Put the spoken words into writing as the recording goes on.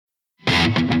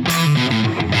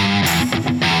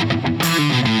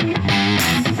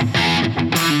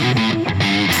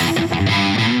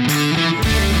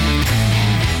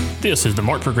This is the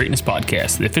Marked for Greatness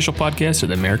podcast, the official podcast of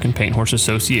the American Paint Horse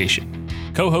Association.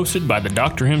 Co-hosted by the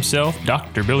doctor himself,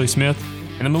 Dr. Billy Smith,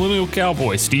 and the millennial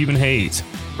cowboy, Stephen Hayes,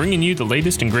 bringing you the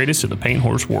latest and greatest of the paint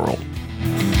horse world.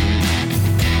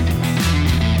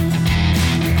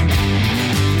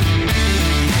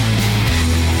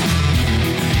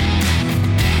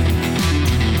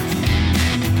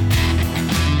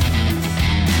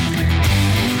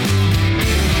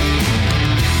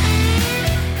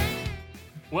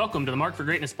 Welcome to the Marked for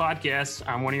Greatness podcast.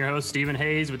 I'm one of your hosts, Stephen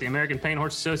Hayes with the American Paint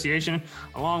Horse Association.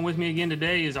 Along with me again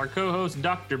today is our co-host,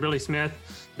 Dr. Billy Smith.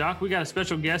 Doc, we got a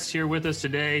special guest here with us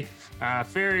today,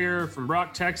 Farrier from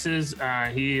Brock, Texas.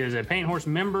 He is a paint horse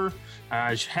member,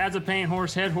 has a paint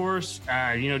horse, head horse,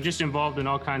 just involved in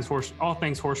all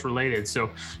things horse related. So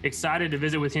excited to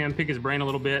visit with him, pick his brain a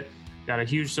little bit. Got a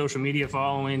huge social media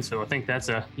following, so I think that's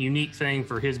a unique thing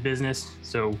for his business.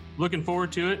 So looking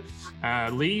forward to it.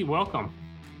 Lee, welcome.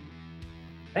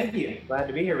 Thank you. Glad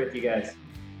to be here with you guys.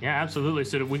 Yeah, absolutely.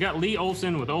 So we got Lee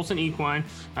Olson with Olson Equine,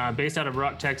 based out of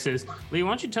Brock, Texas. Lee, why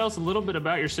don't you tell us a little bit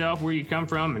about yourself, where you come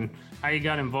from, and how you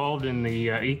got involved in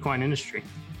the equine industry?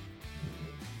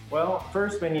 Well,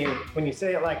 first, when you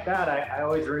say it like that, I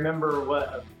always remember what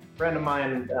a friend of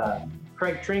mine,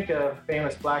 Craig Trinka,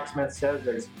 famous blacksmith, says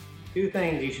there's two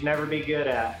things you should never be good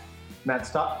at, and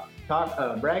that's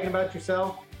bragging about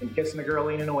yourself and kissing a girl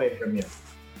leaning away from you.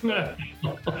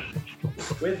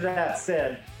 With that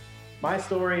said, my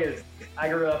story is I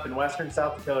grew up in western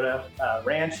South Dakota,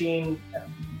 ranching,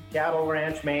 cattle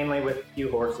ranch mainly with a few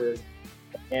horses.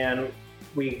 And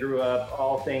we grew up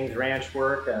all things ranch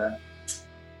work.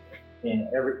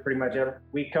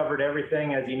 We covered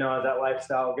everything, as you know, as that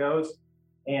lifestyle goes.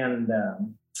 And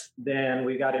then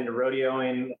we got into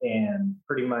rodeoing and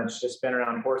pretty much just been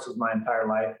around horses my entire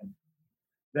life. And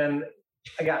then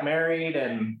I got married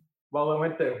and I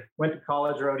went to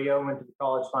college rodeo, went to the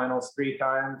college finals 3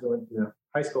 times. I went to the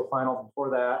high school finals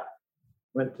before that.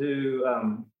 Went to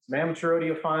some amateur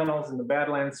rodeo finals and the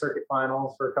Badlands Circuit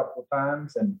finals for a couple of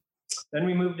times. And then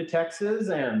we moved to Texas,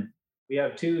 and we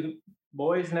have 2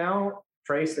 boys now,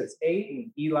 Trace that's 8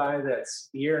 and Eli that's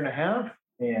a year and a half.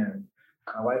 And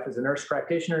my wife is a nurse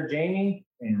practitioner, Jamie,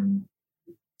 and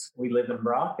we live in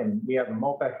Brock, and we have a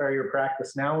multi-farrier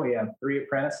practice now. We have 3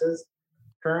 apprentices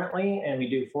currently, and we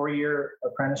do 4-year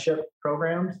apprenticeship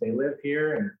programs. They live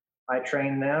here, and I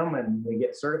train them, and we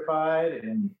get certified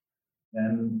and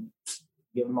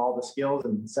give them all the skills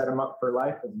and set them up for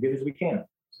life as good as we can.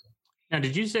 Now,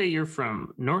 did you say you're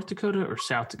from North Dakota or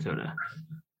South Dakota?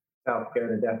 South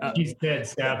Dakota, definitely. He said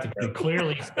South Dakota.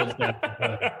 Clearly said South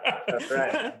Dakota. That's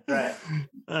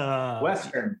right.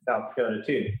 Western South Dakota,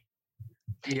 too.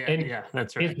 Yeah,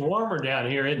 that's right. It's warmer down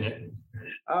here, isn't it?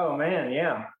 Oh, man,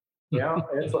 yeah. Yeah,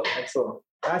 it's excellent.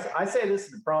 I say this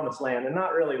is the promised land, and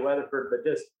not really Weatherford, but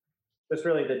just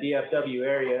really the DFW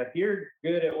area. If you're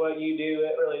good at what you do,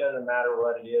 it really doesn't matter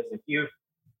what it is. If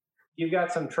you've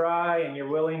got some try and you're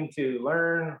willing to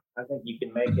learn, I think you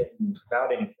can make it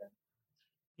without anything.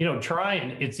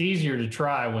 It's easier to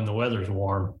try when the weather's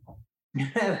warm.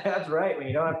 That's right. When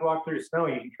you don't have to walk through snow,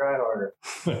 you can try harder.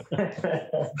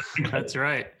 That's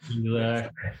right.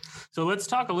 Exactly. So let's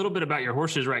talk a little bit about your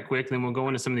horses right quick, then we'll go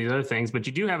into some of these other things. But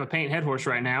you do have a paint head horse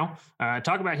right now.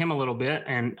 Talk about him a little bit.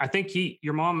 And I think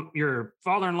your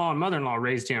father-in-law and mother-in-law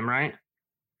raised him, right?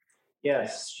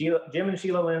 Yes. Jim and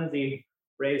Sheila Lindsay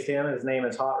raised him. His name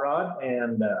is Hot Rod,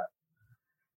 and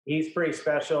he's pretty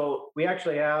special. We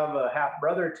actually have a half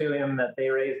brother to him that they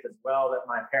raised as well that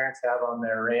my parents have on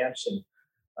their ranch. And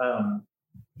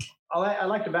I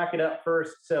like to back it up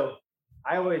first. So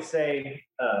I always say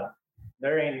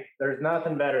there's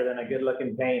nothing better than a good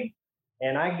looking paint.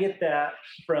 And I get that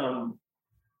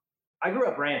I grew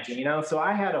up ranching, so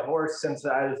I had a horse since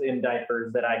I was in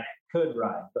diapers that I could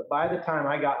ride. But by the time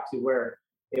I got to where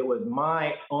it was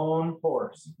my own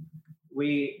horse,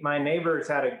 my neighbors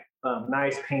had a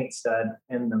nice paint stud,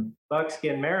 and the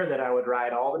buckskin mare that I would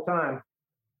ride all the time,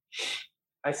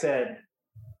 I said,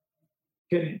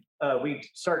 could we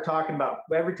start talking about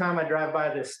every time I drive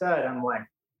by this stud, I'm like,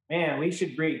 man, we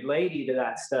should breed Lady to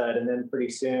that stud. And then pretty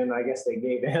soon, I guess they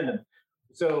gave in. And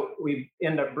so we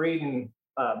end up breeding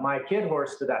my kid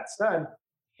horse to that stud.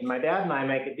 And my dad and I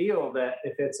make a deal that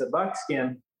if it's a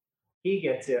buckskin, he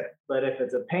gets it. But if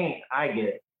it's a paint, I get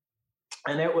it.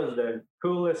 And it was the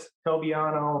coolest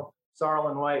Tobiano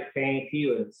Sarlin white paint. He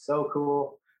was so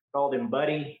cool. Called him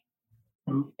Buddy.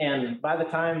 And by the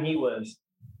time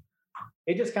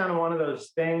it just kind of one of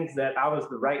those things that I was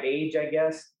the right age, I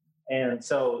guess. And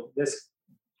so this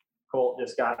colt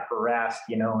just got harassed,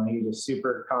 and he was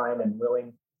super kind and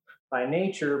willing by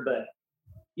nature. But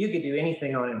you could do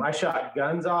anything on him. I shot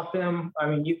guns off him. I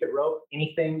mean, you could rope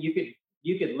anything.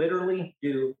 You could literally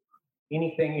do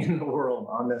anything in the world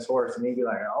on this horse, and he'd be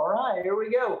like, "All right, here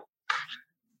we go."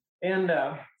 And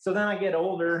so then I get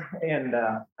older, and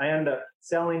I end up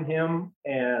selling him,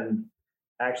 and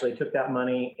actually took that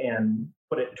money and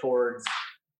put it towards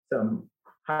some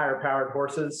higher powered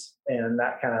horses, and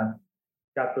that kind of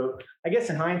got I guess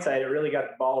in hindsight, it really got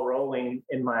the ball rolling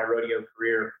in my rodeo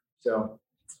career. So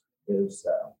it was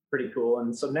pretty cool.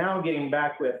 And so now getting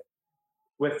back with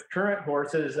current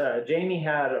horses, Jamie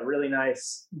had a really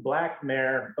nice black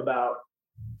mare about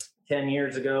 10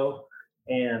 years ago,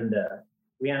 and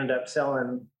we ended up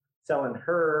selling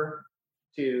her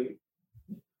to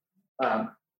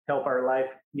help our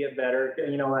life get better.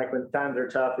 You know, like when times are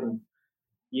tough and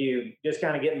you just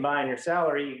kind of getting by on your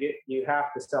salary, you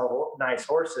have to sell nice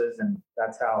horses, and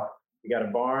that's how we got a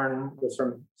barn, was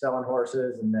from selling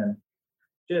horses, and then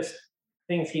just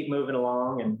things keep moving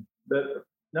along. And the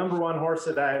number one horse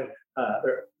that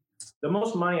the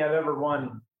most money I've ever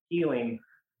won healing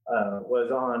was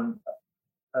on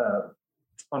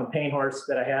a pain horse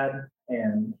that I had,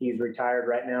 and he's retired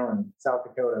right now in South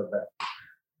Dakota. But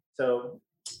so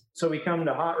we come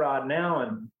to Hot Rod now,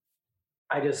 and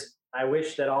I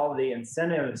wish that all the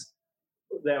incentives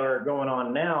that are going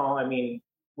on now, I mean,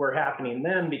 were happening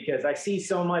then, because I see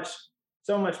so much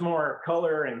more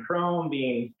color and chrome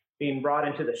being brought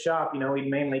into the shop. You know, we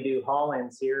mainly do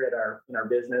haul-ins here in our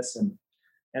business, and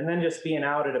then just being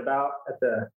out and about at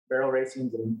the barrel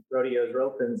racings and rodeos,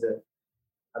 ropings.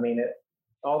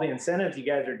 All the incentives you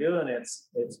guys are doing,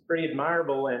 it's pretty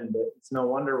admirable, and it's no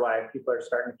wonder why people are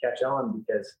starting to catch on,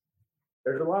 because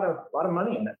there's a lot of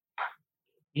money in it.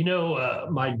 You know,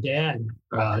 my dad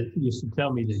used to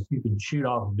tell me that you can shoot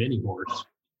off any horse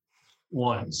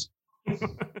once.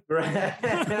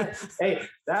 Hey,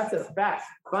 that's a fact.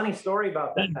 Funny story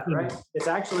about that, right? It's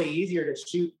actually easier to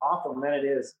shoot off them than it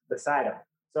is beside them.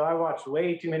 So I watched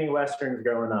way too many Westerns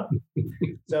growing up.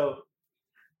 So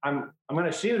I'm going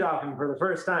to shoot off him for the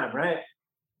first time, right?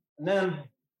 And then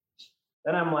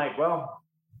I'm like, well,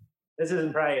 this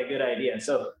isn't probably a good idea.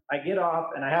 So I get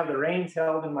off, and I have the reins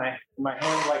held in my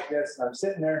hand like this, and I'm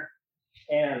sitting there,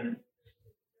 and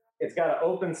it's got an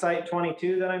open sight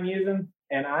 22 that I'm using,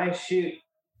 and I shoot,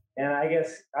 and I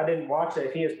guess I didn't watch it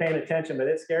if he was paying attention, but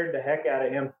it scared the heck out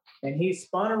of him, and he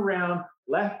spun around,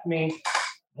 left me,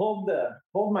 pulled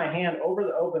my hand over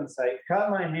the open sight, cut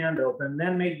my hand open,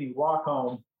 then made me walk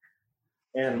home,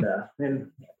 and it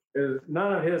was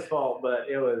none of his fault, but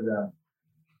it was.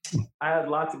 I had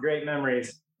lots of great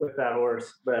memories with that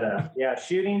horse, but yeah,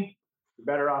 shooting, you're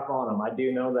better off on them. I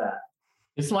do know that.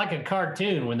 It's like a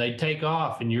cartoon when they take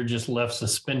off and you're just left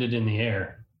suspended in the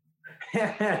air.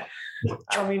 I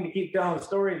don't mean to keep telling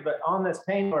stories, but on this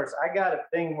pain horse, I got a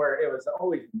thing where it was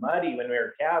always muddy when we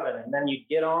were calving, and then you'd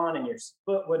get on and your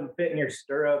foot wouldn't fit in your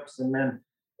stirrups, and then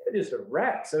it was just a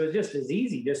wreck. So it was just as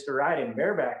easy just to ride him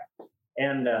bareback.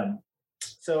 And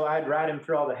so I'd ride him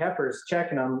through all the heifers,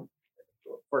 checking them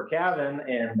for calving,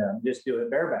 and just do it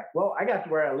bareback. Well, I got to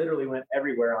where I literally went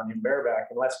everywhere on him bareback,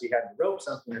 unless we had to rope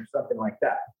something or something like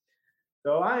that.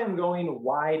 So I am going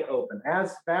wide open,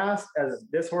 as fast as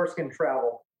this horse can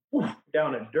travel,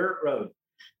 down a dirt road.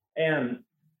 And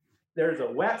there's a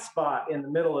wet spot in the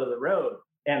middle of the road.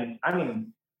 And I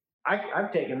mean,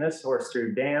 I've taken this horse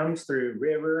through dams, through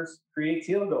rivers, creeks.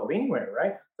 He'll go anywhere,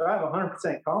 right? So I have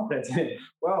 100% confidence in it.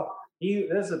 Well,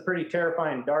 this is a pretty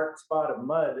terrifying dark spot of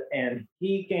mud, and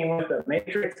he came with a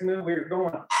matrix move. We were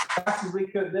going as fast as we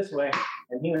could this way,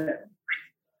 and he went,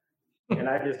 and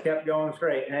I just kept going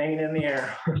straight, hanging in the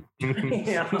air.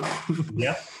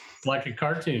 Yep, like a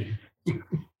cartoon.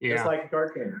 Yeah. Just like a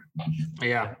cartoon.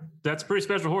 Yeah, that's a pretty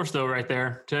special horse, though, right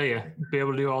there. Tell you, be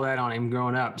able to do all that on him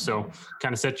growing up. So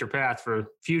kind of set your path for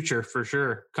future, for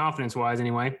sure, confidence-wise,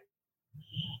 anyway.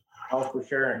 Oh, for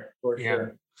sure,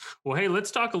 sure. Well, hey,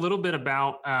 let's talk a little bit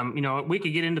about, we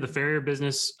could get into the farrier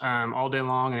business all day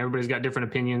long, and everybody's got different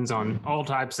opinions on all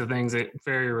types of things that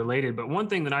farrier related. But one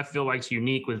thing that I feel like is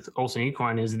unique with Olson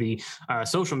Equine is the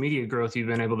social media growth you've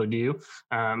been able to do,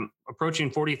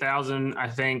 approaching 40,000, I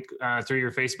think, through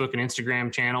your Facebook and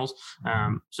Instagram channels.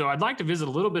 So I'd like to visit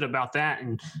a little bit about that.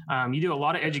 And you do a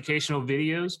lot of educational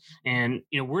videos, and,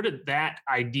 where did that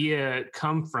idea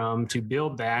come from to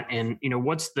build that? And,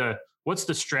 what's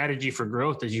the strategy for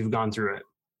growth as you've gone through it?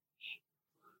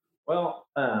 Well,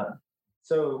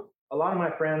 so a lot of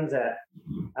my friends I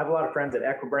have a lot of friends at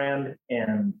Equibrand,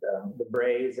 and the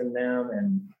Braves and them,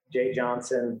 and Jay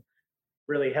Johnson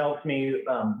really helped me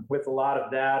with a lot of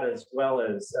that, as well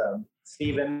as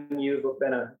Stephen. You've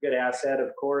been a good asset,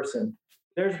 of course, and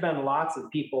there's been lots of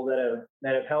people that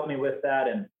have helped me with that.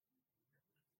 And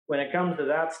when it comes to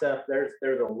that stuff, there's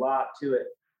a lot to it.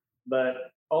 But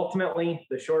ultimately,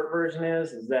 the short version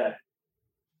is that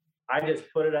I just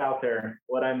put it out there,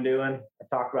 what I'm doing.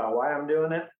 I talk about why I'm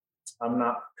doing it. I'm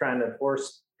not trying to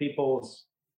force people's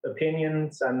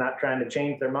opinions. I'm not trying to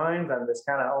change their minds. I'm just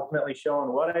kind of ultimately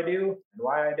showing what I do and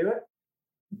why I do it.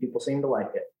 And people seem to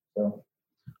like it. So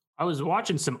I was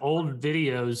watching some old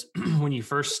videos when you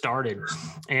first started,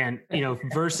 and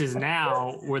versus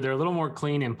now where they're a little more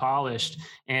clean and polished.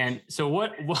 And so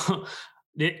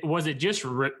was it just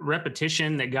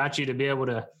repetition that got you to be able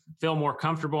to feel more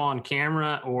comfortable on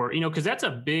camera, or because that's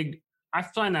a big, I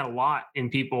find that a lot in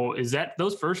people, is that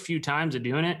those first few times of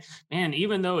doing it, man,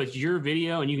 even though it's your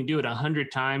video and you can do it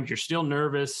 100 times, you're still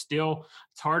nervous. Still,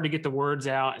 it's hard to get the words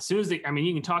out. As soon as you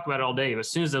can talk about it all day, but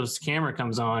as soon as those camera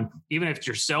comes on, even if it's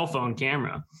your cell phone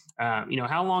camera,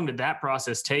 how long did that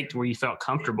process take to where you felt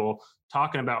comfortable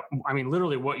talking about,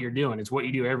 literally what you're doing? It's what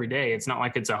you do every day. It's not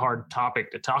like it's a hard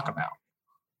topic to talk about.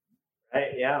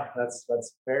 Right. Yeah, that's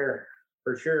fair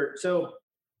for sure. So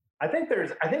I think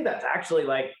that's actually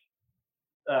like,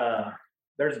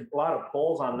 there's a lot of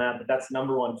polls on that, but that's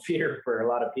number one fear for a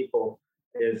lot of people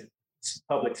is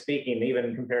public speaking,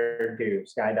 even compared to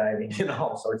skydiving and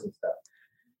all sorts of stuff.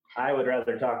 I would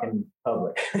rather talk in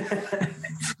public.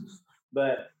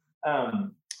 But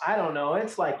I don't know.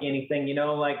 It's like anything,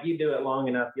 like you do it long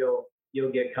enough,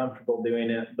 you'll get comfortable doing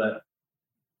it. But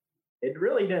it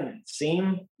really didn't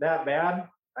seem that bad,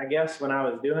 I guess, when I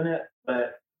was doing it.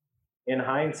 But in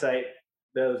hindsight,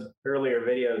 those earlier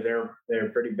videos, they're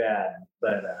pretty bad.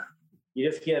 But you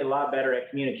just get a lot better at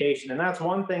communication. And that's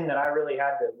one thing that I really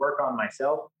had to work on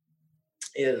myself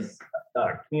is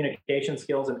communication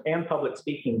skills and public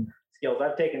speaking skills.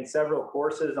 I've taken several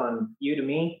courses on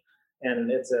Udemy,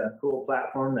 and it's a cool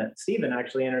platform that Stephen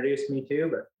actually introduced me to.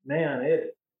 But man,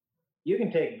 you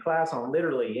can take a class on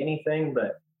literally anything,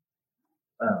 but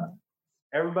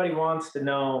everybody wants to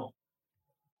know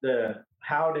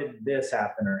how did this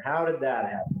happen or how did that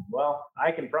happen? Well,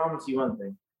 I can promise you one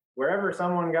thing. Wherever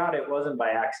someone got it wasn't by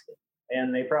accident,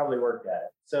 and they probably worked at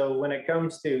it. So when it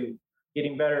comes to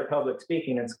getting better at public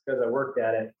speaking, it's because I worked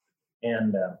at it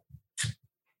and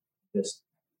just.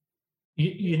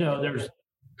 There's,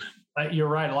 you're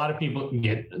right. A lot of people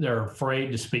they're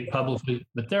afraid to speak publicly,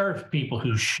 but there are people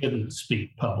who shouldn't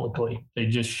speak publicly. They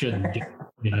just shouldn't do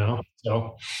it,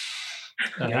 so.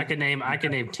 I could name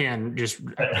 10, just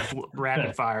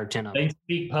rapid fire 10 of them. They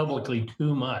speak publicly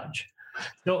too much.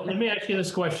 So let me ask you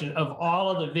this question. Of all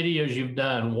of the videos you've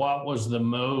done, what was the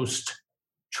most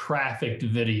trafficked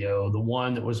video, the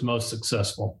one that was most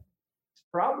successful?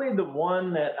 Probably the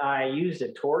one that I used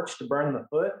a torch to burn the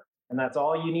foot. And that's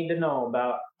all you need to know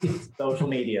about social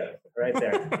media right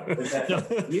there.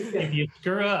 If you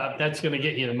screw up, that's going to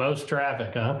get you the most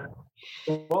traffic, huh?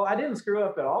 Well, I didn't screw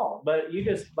up at all, but you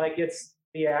just it's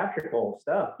theatrical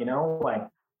stuff, like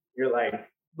you're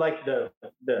like the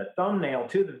thumbnail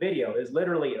to the video is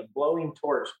literally a glowing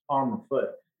torch on the foot.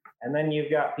 And then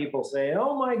you've got people saying,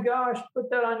 "Oh my gosh,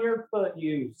 put that on your foot,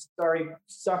 you sorry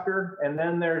sucker." And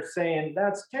then they're saying,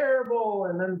 "That's terrible."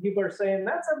 And then people are saying,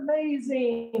 "That's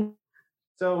amazing."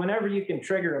 So whenever you can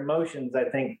trigger emotions, I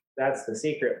think that's the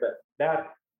secret. But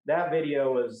that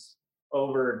video was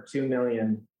over 2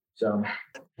 million. So,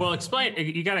 well,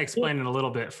 you got to explain it a little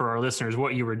bit for our listeners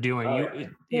what you were doing.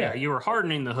 You were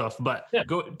hardening the hoof, but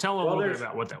go tell them a little bit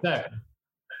about what that was.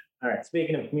 All right.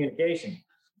 Speaking of communication,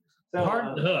 so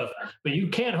harden the hoof, but you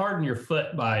can't harden your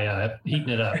foot by heating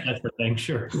it up. That's the thing.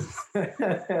 Sure.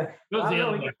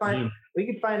 We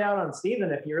could find out on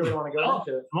Stephen if you really want to go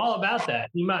into it. I'm all about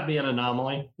that. You might be an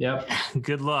anomaly. Yep.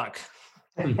 Good luck.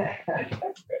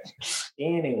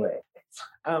 Anyway.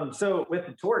 So with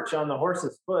the torch on the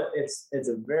horse's foot, it's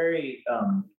a very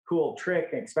cool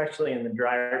trick, especially in the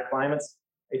drier climates.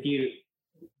 You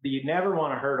never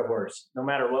want to hurt a horse, no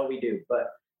matter what we do. But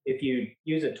if you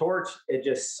use a torch, it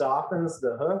just softens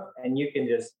the hoof, and you can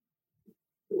just,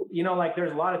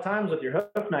 there's a lot of times with your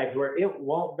hoof knife where it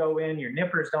won't go in, your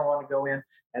nippers don't want to go in,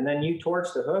 and then you torch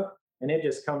the hoof, and it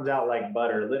just comes out like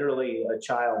butter. Literally, a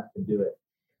child could do it.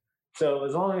 So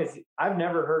as long as I've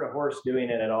never heard a horse doing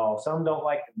it at all. Some don't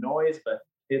like the noise, but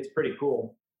it's pretty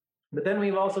cool. But then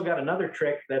we've also got another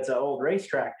trick that's an old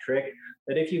racetrack trick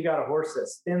that if you've got a horse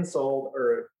that's thin-soled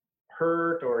or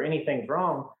hurt or anything's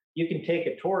wrong, you can take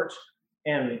a torch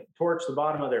and torch the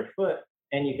bottom of their foot,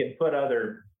 and you can put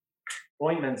other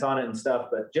ointments on it and stuff.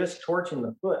 But just torching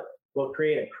the foot will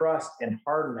create a crust and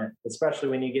harden it, especially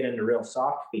when you get into real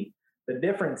soft feet. The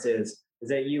difference is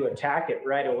that you attack it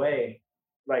right away.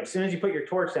 like as soon as you put your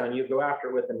torch down, you go after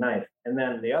it with a knife. And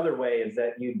then the other way is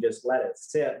that you just let it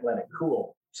sit, let it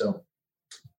cool. So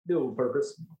dual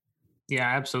purpose. Yeah,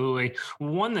 absolutely.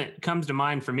 One that comes to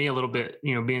mind for me a little bit,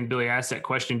 being Billy asked that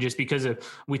question, just because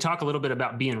we talk a little bit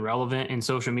about being relevant in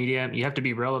social media. You have to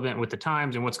be relevant with the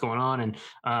times and what's going on,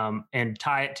 and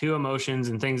tie it to emotions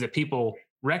and things that people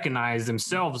recognize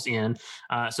themselves in.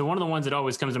 So one of the ones that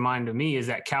always comes to mind to me is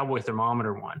that cowboy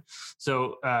thermometer one.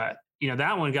 So,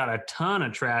 that one got a ton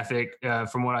of traffic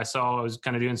from what I saw. I was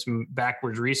kind of doing some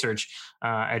backwards research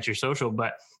at your social,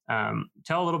 but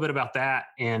tell a little bit about that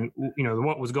and,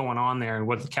 what was going on there and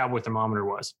what the cowboy thermometer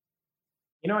was.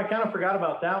 I kind of forgot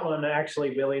about that one,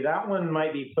 actually, Billy. That one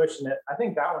might be pushing it. I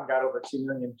think that one got over 2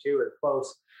 million too, or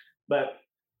close. But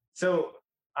so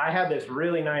I had this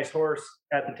really nice horse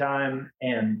at the time,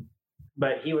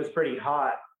 but he was pretty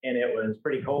hot and it was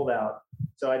pretty cold out.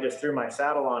 So I just threw my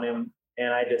saddle on him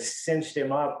and I just cinched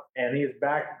him up, and his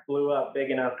back blew up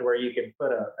big enough to where you could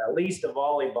put at least a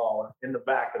volleyball in the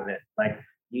back of it. Like,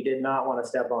 you did not want to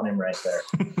step on him right there.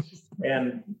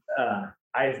 And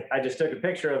I just took a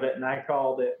picture of it and I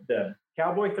called it the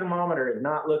cowboy thermometer is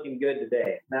not looking good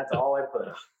today. And that's all I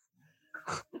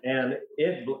put. And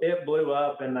it blew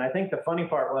up. And I think the funny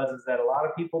part is that a lot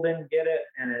of people didn't get it,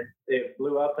 and it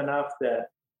blew up enough that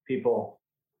people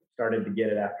started to get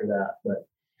it after that.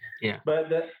 But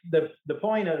the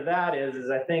point of that is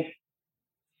I think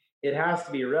it has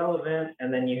to be relevant,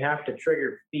 and then you have to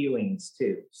trigger feelings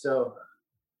too. So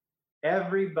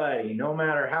everybody, no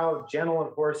matter how gentle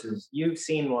of horses, you've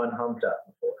seen one humped up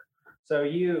before. So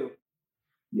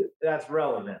that's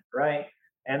relevant, right?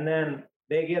 And then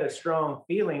they get a strong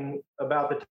feeling about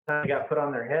the time they got put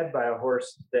on their head by a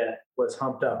horse that was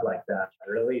humped up like that,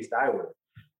 or at least I would.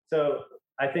 So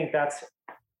I think that's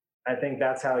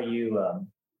how you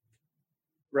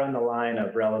run the line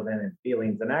of relevant and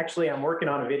feelings. And actually, I'm working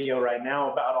on a video right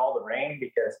now about all the rain,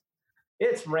 because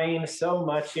it's rained so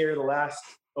much here the last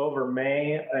over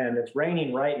May, and it's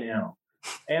raining right now,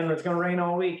 and it's going to rain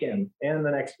all weekend and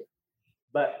the next week.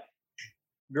 But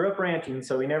grew up ranching,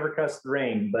 so we never cussed the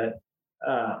rain, but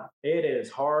it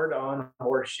is hard on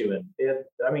horseshoeing.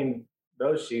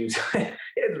 Those shoes,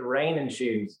 it's raining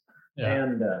shoes. Yeah.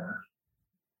 And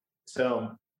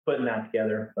so putting that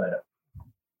together, but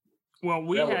well,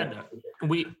 we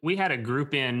had a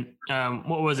group in,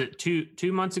 what was it,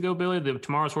 two months ago, Billy, the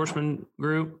Tomorrow's Horseman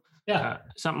group? Yeah.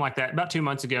 Something like that, about 2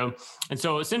 months ago. And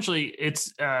so essentially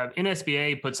it's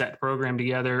NSBA puts that program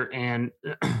together, and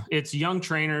it's young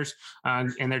trainers,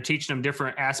 and they're teaching them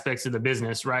different aspects of the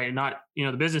business, right? Not,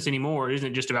 the business anymore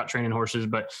isn't just about training horses,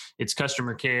 but it's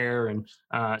customer care and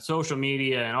social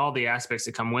media and all the aspects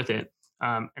that come with it.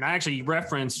 And I actually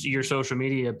referenced your social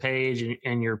media page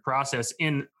and your process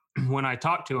when I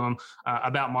talked to them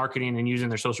about marketing and using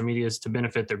their social medias to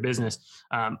benefit their business.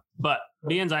 But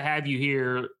being I have you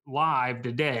here live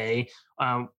today,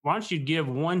 why don't you give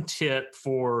one tip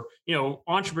for,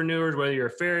 entrepreneurs, whether you're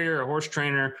a farrier, a horse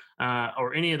trainer,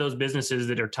 or any of those businesses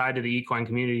that are tied to the equine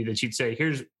community, that you'd say,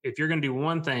 if you're going to do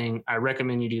one thing, I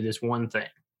recommend you do this one thing.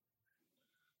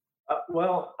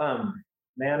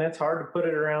 Man, it's hard to put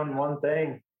it around one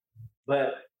thing,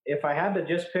 but if I had to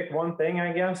just pick one thing,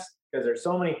 I guess, because there's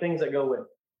so many things that go with it.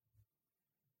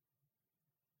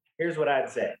 Here's what I'd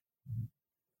say.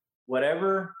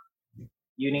 Whatever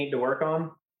you need to work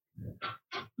on,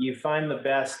 you find the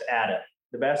best at it,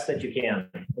 the best that you can,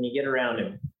 and you get around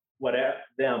them.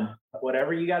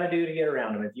 Whatever you got to do to get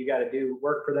around them. If you got to do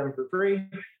work for them for free,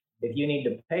 if you need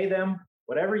to pay them,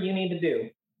 whatever you need to do.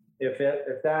 If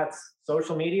that's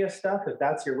social media stuff, if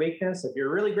that's your weakness, if you're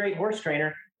a really great horse trainer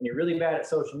and you're really bad at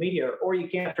social media, or you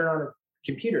can't turn on a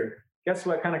computer, guess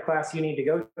what kind of class you need to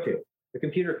go to? The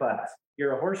computer class.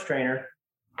 You're a horse trainer,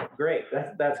 great.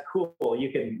 That's cool.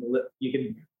 You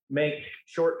can make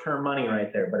short-term money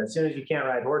right there. But as soon as you can't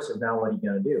ride horses, now what are you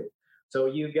going to do? So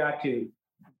you've got to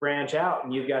branch out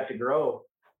and you've got to grow.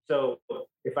 So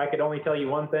if I could only tell you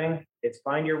one thing, it's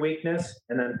find your weakness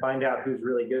and then find out who's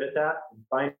really good at that, and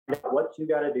find out what you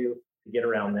got to do to get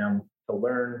around them, to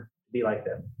learn to be like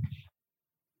them.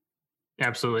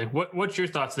 Absolutely. What's your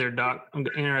thoughts there, Doc? I'm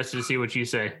interested to see what you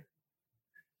say.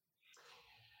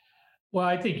 Well,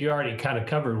 I think you already kind of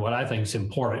covered what I think is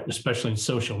important, especially in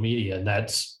social media, and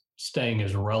that's staying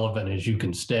as relevant as you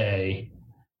can stay,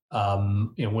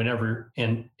 whenever,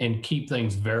 and keep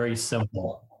things very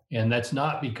simple. And that's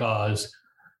not because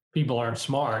people aren't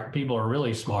smart. People are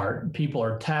really smart. People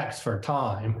are taxed for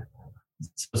time.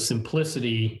 So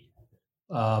simplicity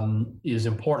is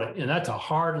important. And that's a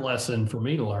hard lesson for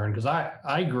me to learn, because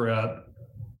I grew up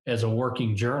as a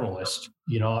working journalist.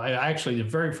 The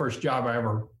very first job I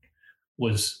ever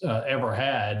was ever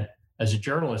had as a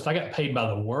journalist. I got paid by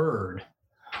the word.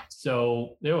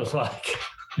 So it was like,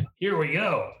 here we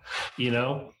go,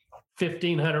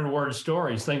 1,500 word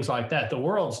stories, things like that. The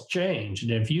world's changed.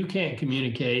 And if you can't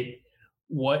communicate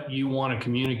what you want to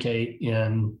communicate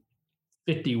in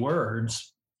 50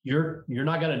 words, you're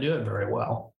not going to do it very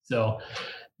well. So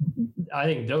I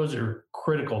think those are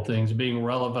critical things, being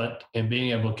relevant and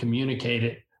being able to communicate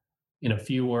it in a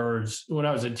few words. When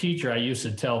I was a teacher, I used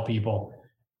to tell people,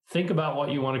 think about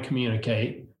what you want to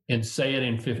communicate and say it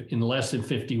in less than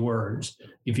 50 words.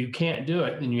 If you can't do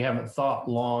it, then you haven't thought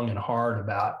long and hard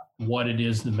about what it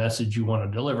is, the message you want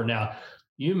to deliver. Now,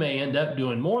 you may end up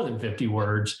doing more than 50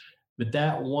 words, but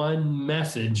that one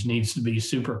message needs to be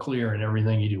super clear in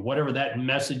everything you do. Whatever that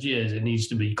message is, it needs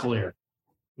to be clear.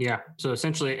 Yeah. So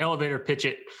essentially elevator pitch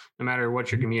it no matter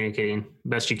what you're communicating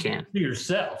best you can. To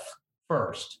yourself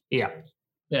first. Yeah.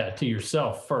 Yeah, to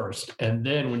yourself first. And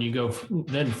then when you go,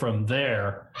 then from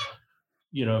there,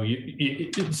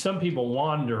 some people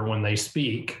wander when they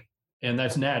speak, and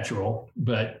that's natural,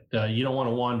 but you don't want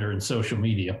to wander in social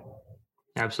media.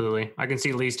 Absolutely. I can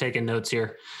see Lee's taking notes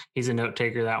here. He's a note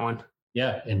taker, that one.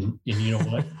 Yeah. And you know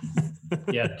what?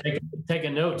 Yeah. Take a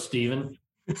note, Stephen.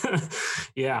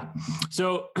 Yeah.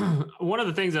 So one of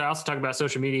the things that I also talk about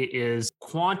social media is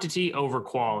quantity over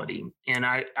quality. And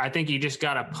I think you just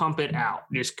got to pump it out.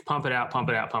 Just pump it out, pump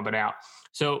it out, pump it out.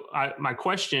 So my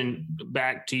question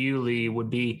back to you, Lee, would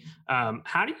be,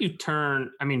 how do you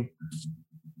turn,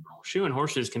 shoeing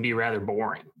horses can be rather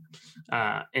boring.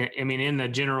 In the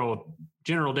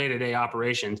general day-to-day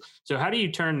operations. So how do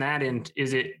you turn that in?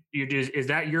 Is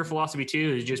that your philosophy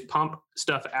too? Is just pump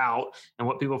stuff out and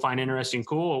what people find interesting,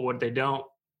 cool, or what they don't,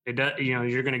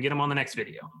 you're going to get them on the next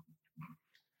video.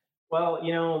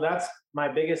 Well, that's my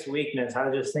biggest weakness. I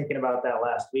was just thinking about that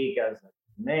last week. I was like,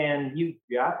 man, you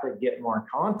got to get more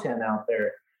content out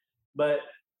there. But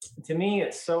to me,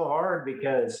 it's so hard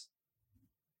because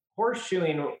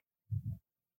horseshoeing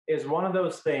is one of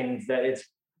those things that it's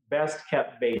best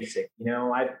kept basic.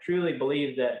 I truly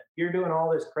believe that if you're doing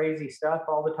all this crazy stuff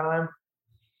all the time,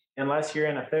 unless you're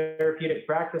in a therapeutic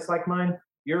practice like mine,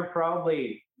 you're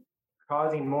probably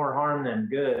causing more harm than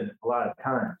good a lot of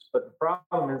times. But the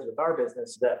problem is with our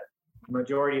business that the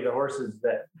majority of the horses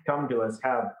that come to us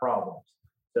have problems.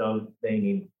 So they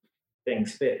need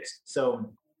things fixed.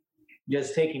 So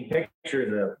just taking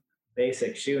pictures of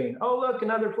basic shoeing. Oh, look,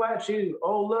 another flat shoe.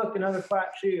 Oh, look, another flat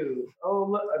shoe. Oh,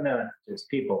 look. No, just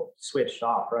people switched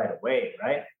off right away,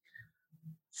 right?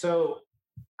 So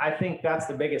I think that's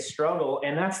the biggest struggle.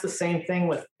 And that's the same thing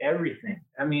with everything.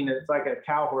 It's like a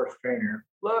cow horse trainer.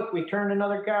 Look, we turned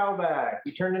another cow back.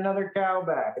 We turned another cow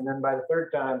back. And then by the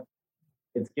third time,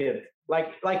 it's good.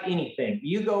 Like anything.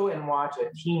 You go and watch a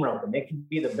team rope and it can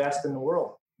be the best in the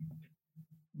world.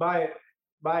 By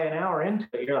an hour into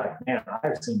it, you're like, man,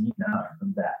 I've seen enough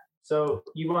of that. So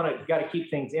you got to keep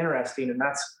things interesting. And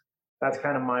that's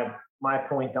kind of my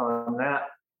point on that.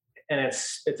 And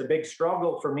it's a big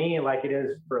struggle for me, like it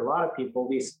is for a lot of people.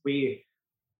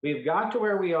 We've got to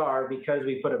where we are because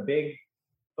we put a big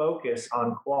focus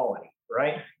on quality,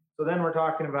 right? So then we're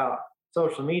talking about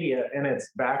social media and it's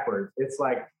backwards. It's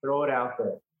like, throw it out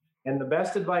there. And the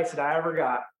best advice that I ever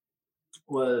got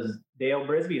was Dale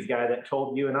Brisby's guy that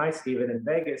told you and I, Stephen, in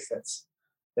Vegas,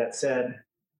 that said,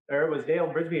 or it was Dale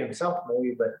Brisby himself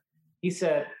maybe, but he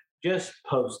said, just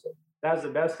post it. That was the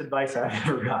best advice I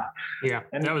ever got. Yeah.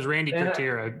 And that was Randy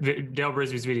Kurtira, Dale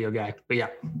Brisby's video guy, but yeah.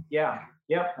 Yeah.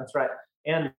 Yep. That's right.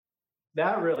 And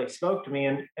that really spoke to me.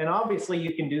 And obviously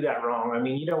you can do that wrong.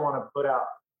 You don't want to put out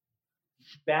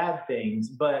bad things,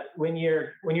 but when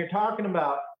you're talking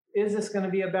about, is this going to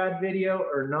be a bad video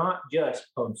or not, just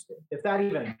post it. If that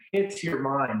even hits your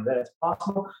mind that it's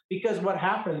possible, because what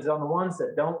happens on the ones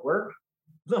that don't work,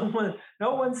 no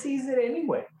one sees it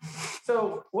anyway.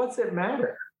 So what's it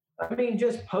matter?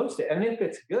 Just post it. And if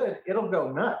it's good, it'll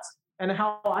go nuts. And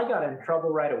how I got in trouble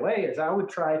right away is I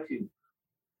try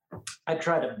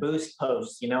to boost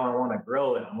posts. I want to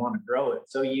grow it.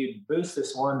 So you boost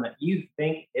this one that you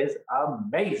think is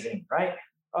amazing, right?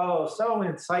 Oh, so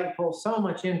insightful, so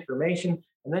much information.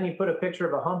 And then you put a picture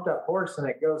of a humped up horse and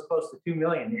it goes close to 2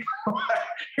 million.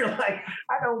 You're like,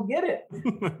 I don't get it.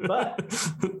 But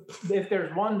if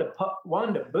there's one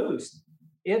to boost,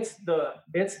 it's the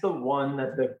one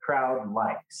that the crowd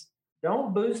likes.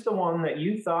 Don't boost the one that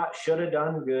you thought should have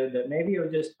done good, that maybe it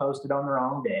was just posted on the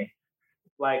wrong day.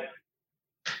 Like,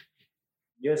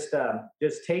 just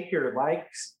take your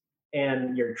likes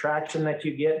and your traction that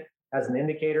you get as an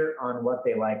indicator on what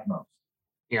they like most.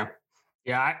 Yeah.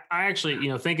 Yeah, I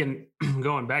actually, thinking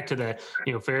going back to the,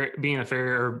 being a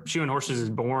farrier or shoeing horses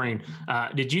is boring.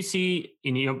 Did you see,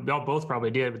 and y'all both probably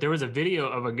did, but there was a video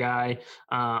of a guy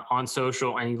on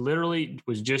social and he literally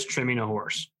was just trimming a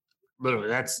horse. Literally,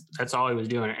 that's all he was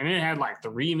doing. And it had like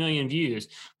 3 million views.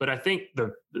 But I think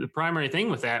the primary thing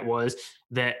with that was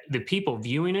that the people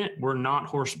viewing it were not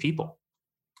horse people.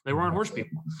 They weren't horse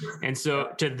people. And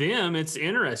so to them, it's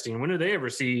interesting. When do they ever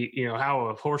see, how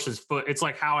a horse's foot, it's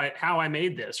like how I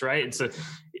made this, right? It's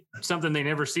something they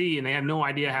never see and they have no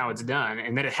idea how it's done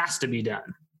and that it has to be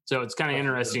done. So it's kind of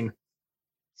interesting.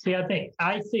 See, I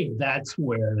think that's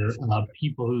where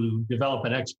people who develop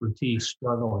an expertise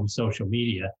struggle in social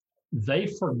media. They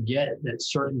forget that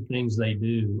certain things they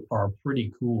do are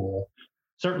pretty cool.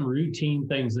 Certain routine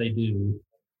things they do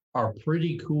are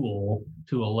pretty cool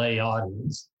to a lay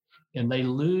audience. And they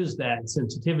lose that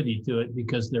sensitivity to it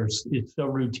because it's so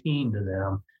routine to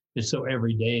them. It's so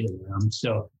everyday to them.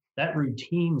 So that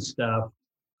routine stuff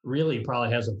really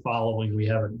probably has a following we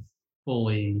haven't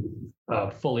fully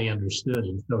understood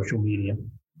in social media.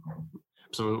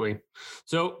 Absolutely.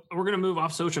 So we're going to move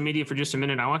off social media for just a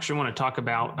minute. I actually want to talk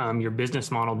about your business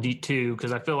model, D2,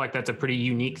 because I feel like that's a pretty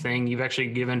unique thing. You've actually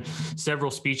given several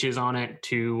speeches on it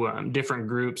to different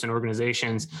groups and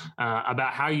organizations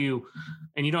about how you,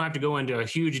 and you don't have to go into a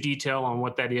huge detail on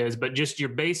what that is, but just your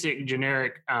basic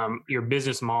generic, your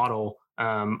business model,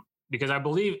 because I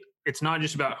believe it's not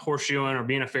just about horseshoeing or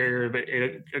being a farrier, but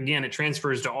it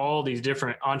transfers to all these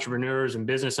different entrepreneurs and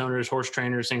business owners, horse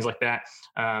trainers, things like that.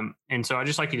 And so I'd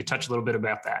just like you to touch a little bit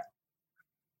about that.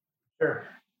 Sure.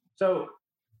 So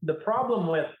the problem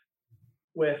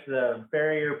with the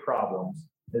farrier problems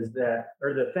is that,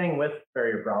 or the thing with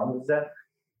farrier problems is that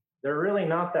they're really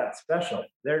not that special.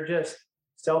 They're just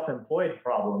self-employed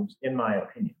problems, in my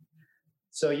opinion.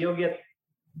 So you'll get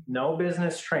no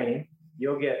business training.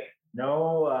 You'll get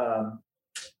no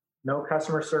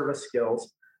customer service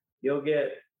skills. You'll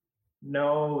get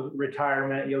no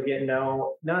retirement. You'll get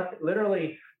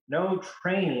literally no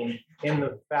training in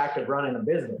the fact of running a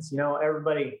business.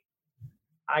 Everybody,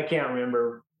 I can't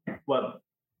remember what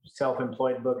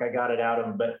self-employed book I got it out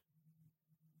of, but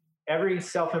every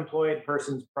self-employed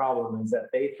person's problem is that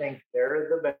they think they're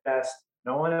the best.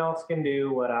 No one else can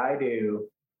do what I do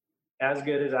as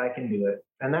good as I can do it.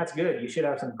 And that's good. You should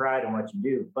have some pride in what you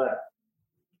do, but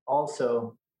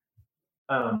also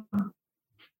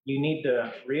you need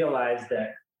to realize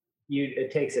that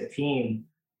it takes a team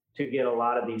to get a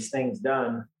lot of these things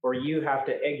done, or you have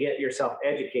to get yourself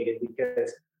educated,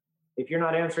 because if you're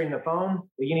not answering the phone,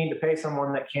 you need to pay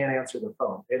someone that can answer the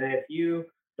phone. And if you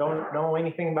don't know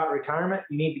anything about retirement,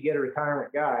 you need to get a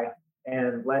retirement guy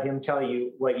and let him tell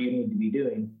you what you need to be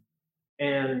doing,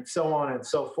 and so on and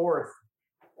so forth.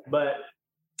 But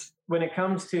when it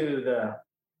comes to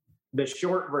the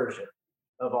short version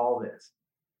of all this,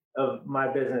 of my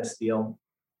business deal,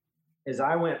 is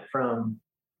I went from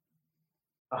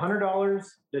 $100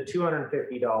 to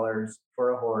 $250 for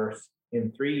a horse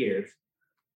in 3 years.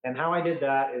 And how I did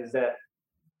that is that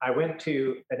I went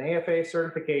to an AFA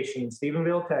certification in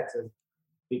Stephenville, Texas,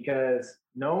 because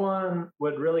no one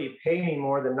would really pay me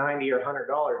more than $90 or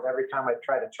 $100. Every time I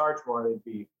tried to charge more,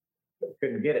 they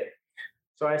couldn't get it.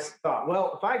 So I thought,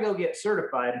 well, if I go get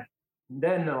certified,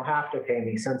 then they'll have to pay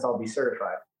me since I'll be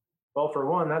certified. Well, for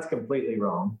one, that's completely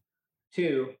wrong.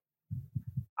 Two,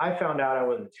 I found out I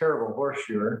was a terrible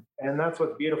horseshoer. And that's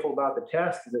what's beautiful about the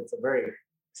test, is it's a very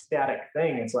static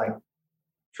thing. It's like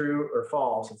true or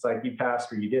false. It's like you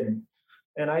passed or you didn't.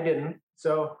 And I didn't.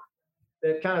 So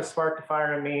it kind of sparked a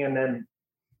fire in me. And then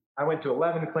I went to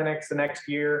 11 clinics the next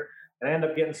year and I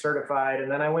ended up getting certified. And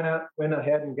then I went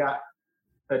ahead and got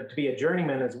to be a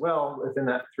journeyman as well within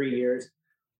that 3 years.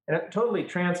 And it totally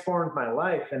transformed my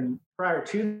life. And prior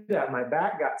to that, my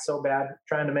back got so bad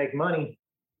trying to make money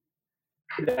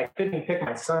that I couldn't pick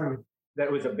my son that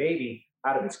was a baby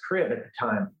out of his crib at the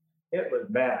time. It was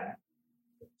bad.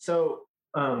 So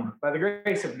by the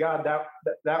grace of God,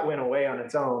 that went away on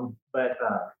its own. But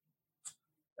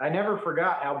I never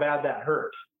forgot how bad that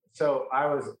hurt. So I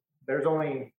was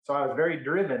very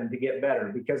driven to get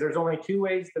better, because there's only two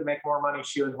ways to make more money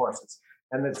shoeing horses.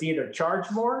 And it's either charge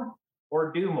more or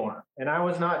do more. And I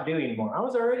was not doing more. I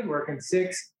was already working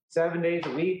 6-7 days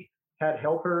a week, had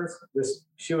helpers, just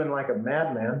shoeing like a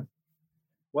madman.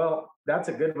 Well, that's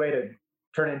a good way to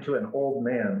turn into an old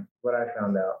man, what I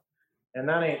found out. And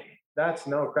that's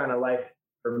no kind of life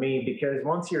for me, because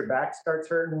once your back starts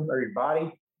hurting, or your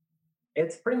body,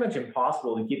 it's pretty much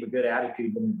impossible to keep a good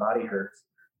attitude when your body hurts,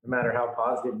 no matter how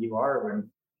positive you are, when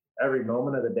every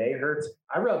moment of the day hurts.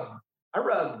 I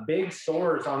rub big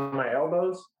sores on my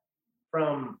elbows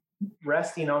from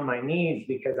resting on my knees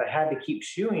because I had to keep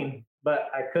shoeing, but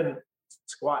I couldn't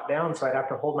squat down. So I'd have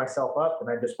to hold myself up, and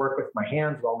I just work with my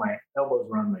hands while my elbows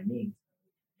were on my knees.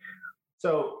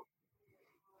 So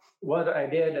what I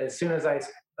did, as soon as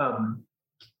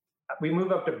we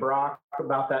moved up to Brock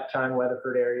about that time,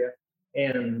 Weatherford area,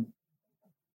 and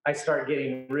I started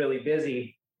getting really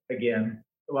busy again.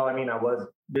 Well, I mean, I was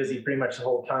busy pretty much the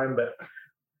whole time, but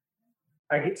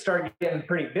I started getting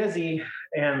pretty busy,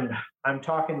 and I'm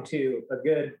talking to a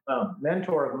good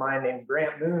mentor of mine named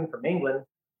Grant Moon from England.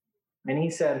 And he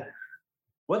said,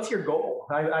 "What's your goal?"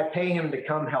 I pay him to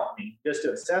come help me just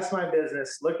to assess my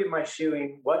business, look at my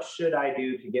shoeing. What should I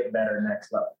do to get better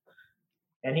next level?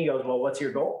 And he goes, "Well, what's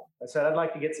your goal?" I said, "I'd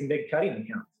like to get some big cutting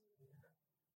accounts."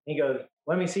 He goes,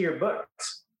 "Let me see your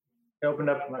books." I opened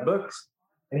up my books,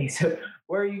 and he said,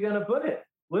 "Where are you going to put it?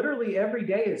 Literally every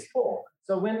day is full.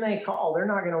 So when they call, they're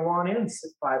not going to want in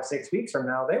 5-6 weeks from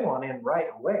now. They want in right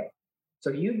away.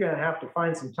 So you're going to have to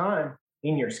find some time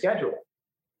in your schedule."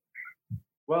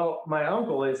 Well, my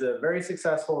uncle is a very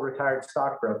successful retired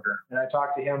stockbroker, and I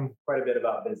talked to him quite a bit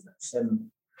about business.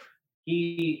 And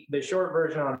the short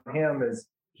version on him is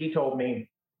he told me,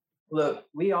 "Look,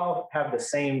 we all have the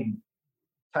same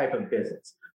type of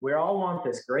business. We all want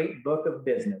this great book of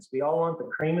business. We all want the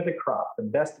cream of the crop, the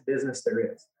best business there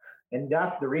is. And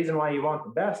that's the reason why you want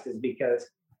the best is because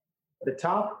the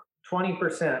top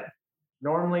 20%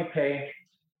 normally pay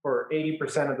for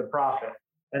 80% of the profit.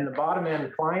 And the bottom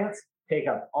end clients take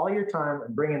up all your time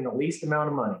and bring in the least amount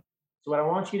of money. So what I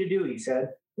want you to do," he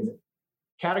said, "is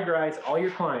categorize all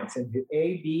your clients into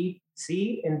A, B,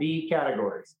 C, and D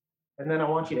categories. And then I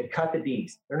want you to cut the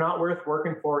Ds. They're not worth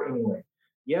working for anyway.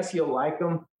 Yes, you'll like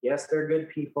them. Yes, they're good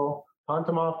people. Punt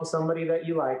them off to somebody that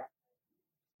you like.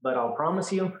 But I'll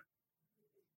promise you,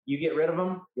 you get rid of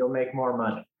them, you'll make more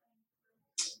money."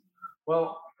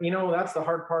 Well, that's the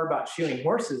hard part about shoeing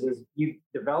horses is you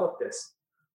develop this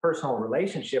personal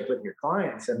relationship with your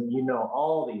clients, and you know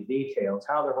all these details,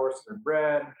 how their horses are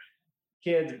bred,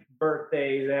 kids'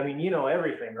 birthdays. I mean,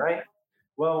 everything, right?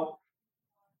 Well,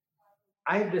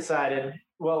 I've decided,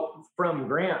 from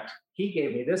Grant, he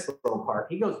gave me this little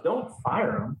part. He goes, "Don't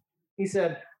fire them." He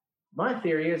said, "My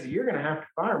theory is you're going to have to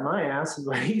fire my ass," is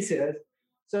what he says.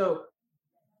 So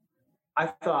I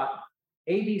thought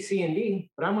A, B, C, and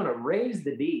D, but I'm going to raise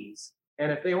the Ds.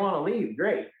 And if they want to leave,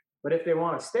 great. But if they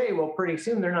want to stay, well, pretty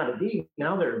soon they're not a D.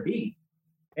 Now they're a B.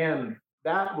 And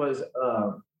that was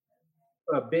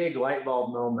a big light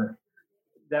bulb moment.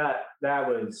 That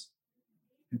was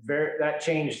that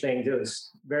changed things. It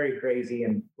was very crazy.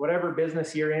 And whatever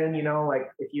business you're in,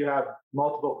 like if you have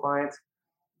multiple clients,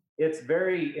 it's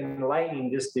very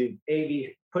enlightening just to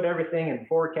put everything in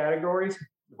 4 categories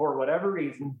for whatever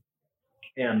reason.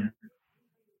 And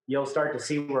you'll start to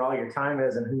see where all your time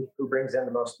is and who brings in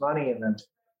the most money. And then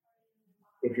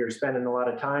if you're spending a lot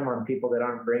of time on people that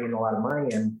aren't bringing a lot of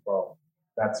money in, well,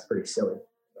 that's pretty silly.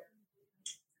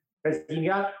 Because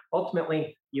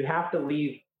ultimately, you have to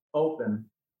leave open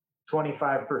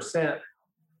 25%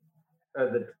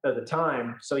 of the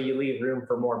time, so you leave room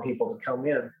for more people to come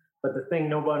in. But the thing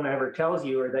no one ever tells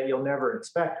you, or that you'll never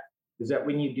expect, is that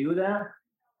when you do that,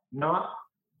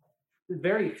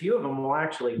 very few of them will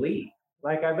actually leave.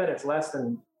 Like I bet it's less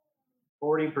than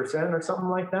 40% or something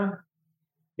like that,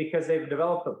 because they've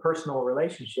developed a personal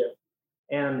relationship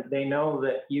and they know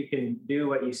that you can do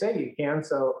what you say you can.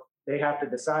 So they have to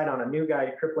decide on a new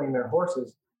guy crippling their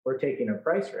horses or taking a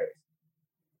price raise.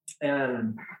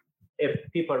 And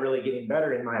if people are really getting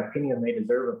better, in my opinion, they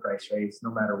deserve a price raise no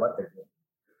matter what they're doing.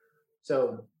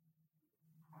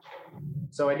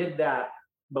 So I did that.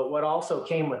 But what also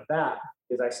came with that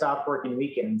is I stopped working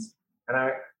weekends, and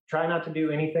I try not to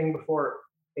do anything before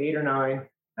 8 or 9.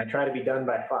 I try to be done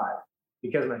by 5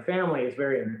 because my family is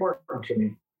very important to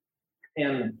me.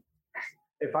 And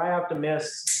if I have to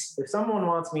if someone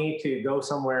wants me to go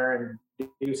somewhere and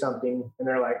do something and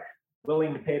they're like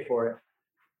willing to pay for it,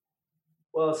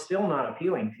 well, it's still not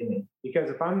appealing to me, because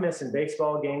if I'm missing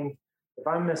baseball games, if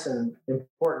I'm missing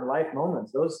important life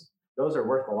moments, those are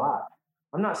worth a lot.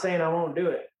 I'm not saying I won't do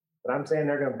it, but I'm saying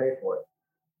they're going to pay for it.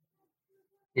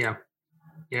 Yeah.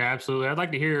 Yeah, absolutely. I'd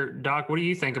like to hear, Doc, what do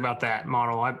you think about that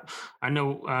model? I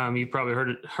know you probably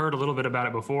heard a little bit about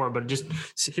it before, but just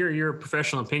hear your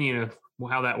professional opinion of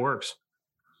how that works.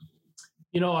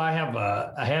 I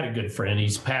had a good friend.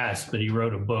 He's passed, but he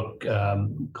wrote a book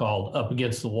called Up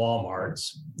Against the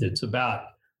Walmarts. It's about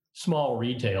small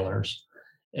retailers.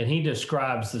 And he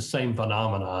describes the same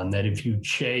phenomenon, that if you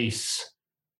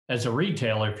as a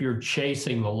retailer, if you're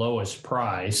chasing the lowest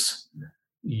price,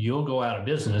 you'll go out of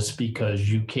business, because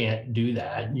you can't do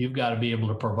that. You've got to be able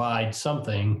to provide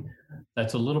something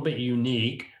that's a little bit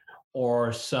unique,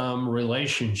 or some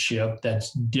relationship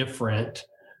that's different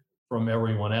from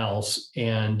everyone else.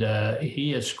 And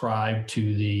he ascribed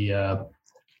to the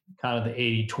kind of the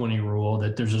 80-20 rule,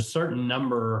 that there's a certain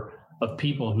number of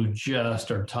people who just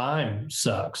are time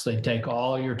sucks. They take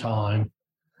all your time.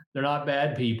 They're not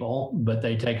bad people, but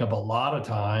they take up a lot of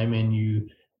time, and you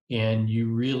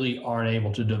really aren't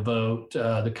able to devote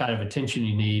the kind of attention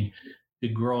you need to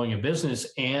growing a business,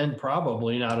 and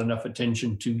probably not enough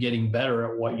attention to getting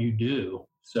better at what you do.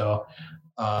 So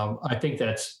I think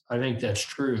that's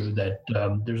true, that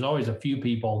there's always a few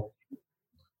people.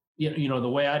 You know, the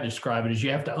way I describe it is,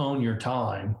 you have to own your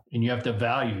time, and you have to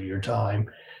value your time.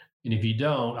 And if you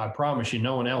don't, I promise you,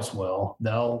 no one else will.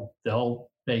 They'll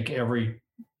take every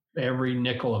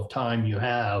nickel of time you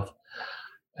have.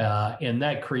 And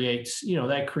that creates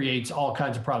all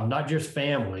kinds of problems, not just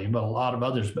family, but a lot of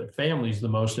others. But family is the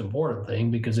most important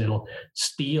thing, because it'll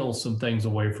steal some things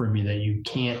away from you that you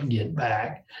can't get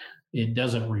back. It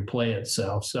doesn't replay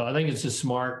itself. So I think it's a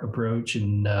smart approach.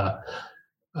 And I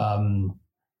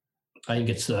think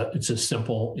it's a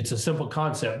simple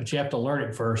concept, but you have to learn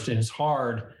it first. And it's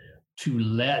hard to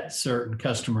let certain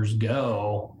customers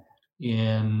go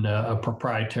in a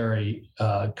proprietary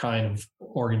kind of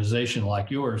organization like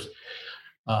yours.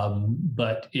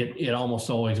 But it almost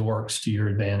always works to your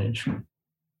advantage.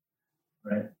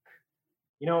 Right.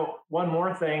 You know, one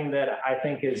more thing that I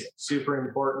think is super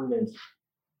important is,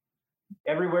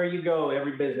 everywhere you go,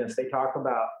 every business, they talk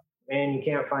about, man, you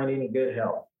can't find any good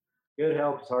help. Good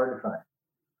help is hard to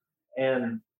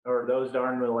find. Or those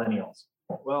darn millennials.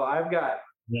 Well, I've got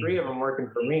 3 of them working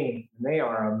for me, and they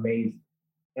are amazing.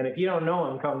 And if you don't know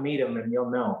them, come meet them and you'll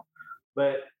know.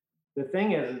 But the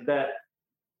thing is that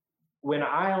when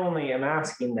I only am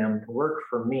asking them to work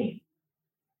for me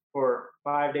for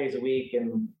 5 days a week,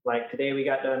 and like today we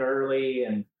got done early,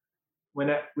 and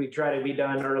when we try to be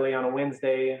done early on a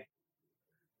Wednesday,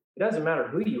 it doesn't matter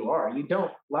who you are. You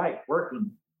don't like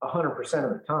working 100%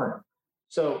 of the time.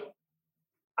 So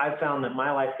I found that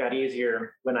my life got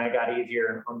easier when I got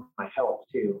easier on my help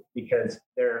too, because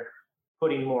they're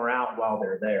putting more out while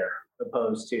they're there,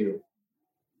 opposed to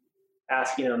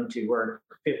asking them to work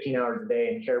 15 hours a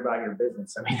day and care about your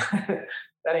business. I mean,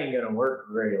 that ain't going to work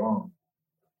for very long.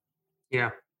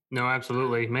 Yeah, no,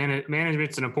 absolutely.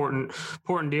 Management's an important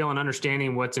deal, and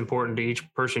understanding what's important to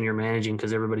each person you're managing,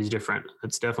 because everybody's different.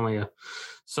 That's definitely a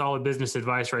solid business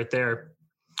advice right there.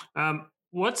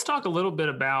 Let's talk a little bit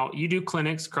about, you do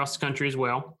clinics across the country as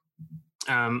well.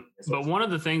 But one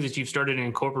of the things that you've started to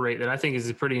incorporate that I think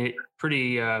is pretty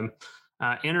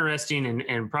interesting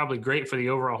and probably great for the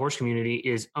overall horse community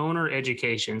is owner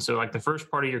education. So like the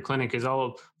first part of your clinic is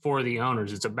all for the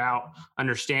owners. It's about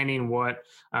understanding what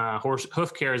horse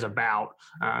hoof care is about.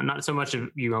 Not so much of,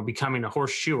 becoming a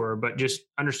horse shoer, but just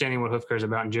understanding what hoof care is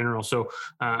about in general. So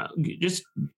just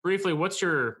briefly, what's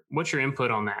your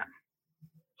input on that?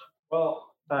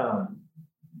 Well,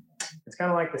 it's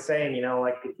kind of like the saying,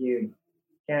 like if you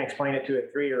can't explain it to a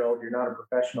 3-year-old, you're not a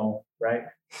professional, right?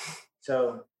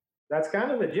 So that's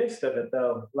kind of the gist of it,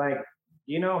 though. Like,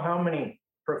 do you know how many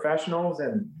professionals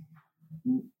and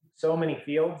so many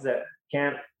fields that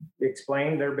can't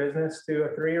explain their business to a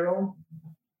 3-year-old?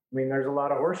 I mean, there's a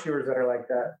lot of horseshoers that are like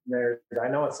that. I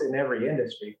know it's in every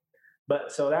industry.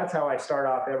 But so that's how I start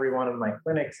off every one of my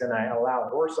clinics, and I allow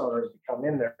horse owners to come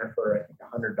in there for, I think,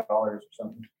 $100 or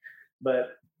something.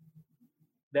 But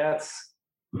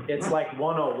it's like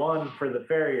 101 for the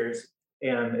farriers.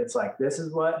 And it's like, this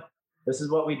is what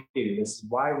we do. This is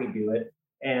why we do it.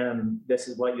 And this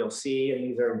is what you'll see. And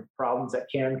these are problems that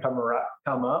can come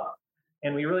up.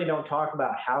 And we really don't talk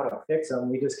about how to fix them.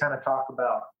 We just kind of talk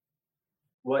about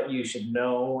what you should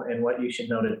know and what you should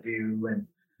know to do, and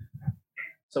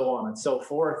so on and so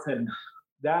forth. And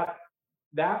that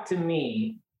to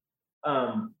me,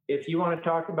 if you want to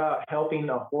talk about helping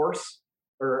a horse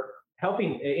or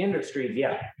helping industries,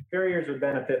 yeah, farriers would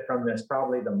benefit from this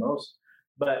probably the most.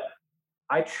 But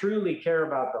I truly care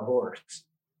about the horse.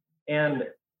 And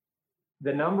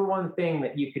the number one thing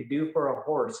that you could do for a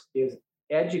horse is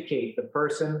educate the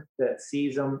person that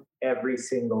sees them every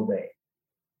single day.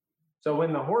 So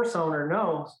when the horse owner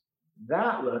knows,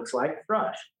 that looks like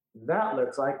thrush, that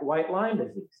looks like white line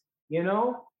disease,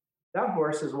 that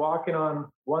horse is walking on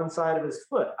one side of his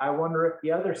foot. I wonder if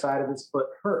the other side of his foot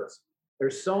hurts.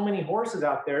 There's so many horses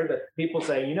out there that people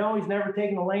say, he's never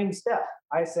taken a lame step.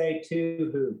 I say, to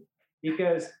who?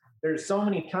 Because there's so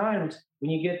many times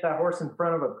when you get that horse in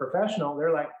front of a professional,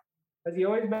 they're like, has he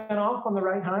always been off on the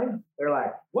right hind? They're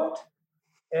like, what?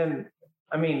 And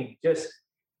I mean, that's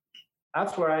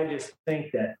where I just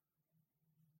think that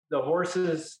the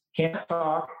horses can't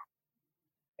talk.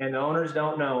 and the owners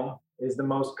don't know is the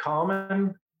most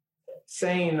common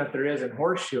saying that there is in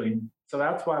horseshoeing. So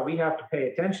that's why we have to pay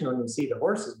attention when we see the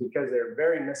horses, because they're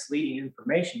very misleading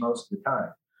information most of the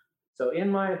time. So in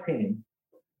my opinion,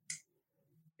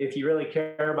 if you really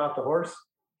care about the horse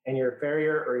and you're a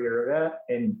farrier or you're a vet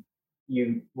and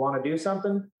you want to do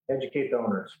something, educate the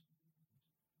owners.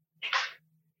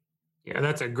 Yeah,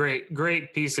 that's a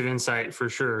great piece of insight for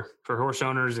sure for horse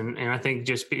owners. And I think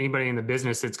just anybody in the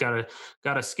business that's got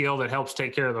a skill that helps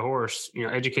take care of the horse,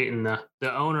 educating the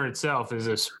owner itself is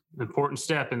an important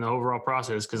step in the overall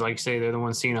process. Cause like you say, they're the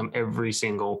ones seeing them every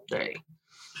single day.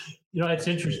 It's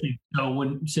interesting.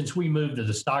 So since we moved to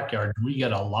the stockyard, we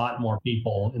get a lot more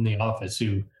people in the office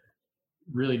who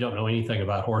really don't know anything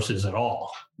about horses at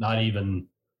all, not even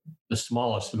the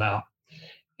smallest amount.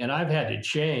 And I've had to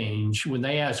change when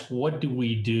they ask, what do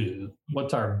we do?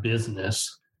 What's our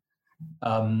business?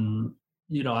 I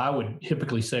would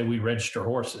typically say we register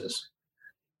horses,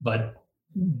 but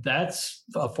that's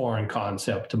a foreign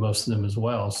concept to most of them as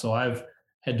well. So I've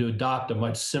had to adopt a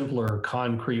much simpler,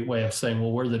 concrete way of saying,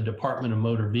 well, we're the Department of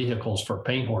Motor Vehicles for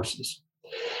paint horses.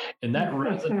 And that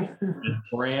resonates with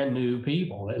brand new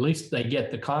people. At least they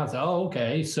get the concept. Oh,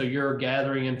 okay. So you're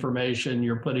gathering information,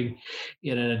 you're putting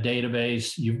it in a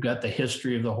database, you've got the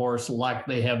history of the horse, like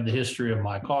they have the history of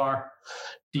my car.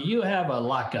 Do you have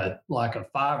like a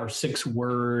 5 or 6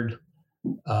 word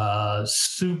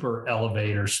super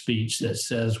elevator speech that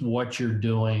says what you're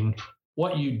doing,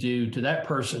 what you do to that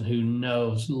person who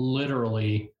knows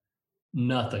literally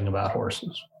nothing about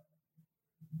horses?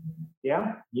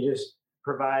 Yeah, you just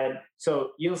provide.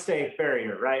 So you'll say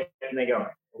farrier, right? And they go,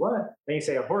 what? Then you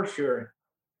say a horseshoer,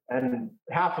 and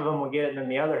half of them will get it, and then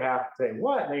the other half say,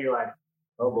 what? And then you're like,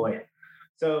 oh boy.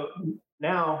 So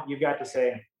now you've got to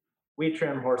say, we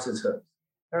trim horses' hooves.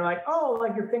 They're like, oh,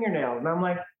 like your fingernails. And I'm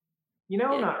like,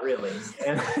 not really.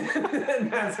 And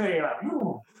that's when you're like,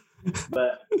 ooh.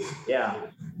 But yeah,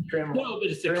 trim, no, but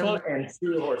it's trim and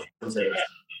see horses' hooves.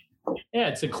 Yeah,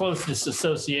 it's the closest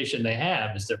association they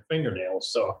have is their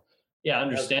fingernails. So yeah, I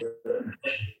understand.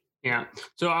 Yeah.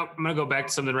 So I'm going to go back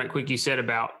to something right quick you said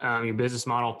about your business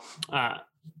model.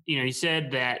 You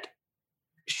said that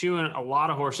shoeing a lot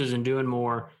of horses and doing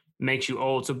more makes you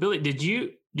old. So Billy, did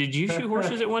you shoe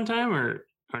horses at one time or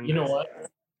you know what?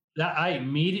 I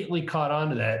immediately caught on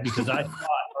to that because I thought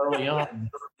early on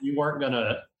we weren't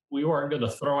gonna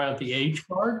throw out the age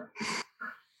card.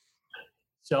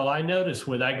 So I noticed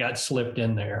where that got slipped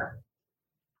in there.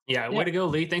 Yeah, way to go,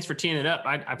 Lee. Thanks for teeing it up.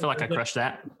 I feel like I crushed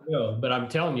that. No, but I'm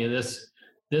telling you,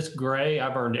 this gray,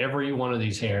 I've earned every one of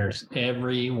these hairs,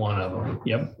 every one of them.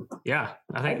 Yep. Yeah,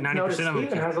 I think 90% of them.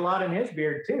 Steven has a lot in his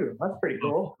beard too. That's pretty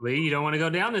cool. Lee, you don't want to go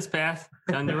down this path.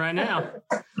 I'm telling you right now.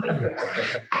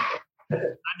 I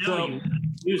know you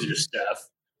use your stuff.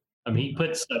 I mean, he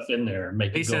puts stuff in there and make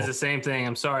it go. He says the same thing.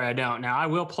 I'm sorry, I don't. Now, I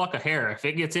will pluck a hair. If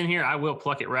it gets in here, I will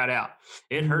pluck it right out.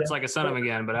 It hurts like a son of a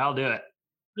gun, but I'll do it.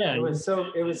 Yeah, it was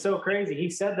so crazy. He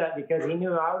said that because he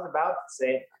knew I was about to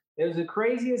say it. It was the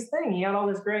craziest thing. He had all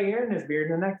this gray hair in his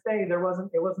beard, and the next day it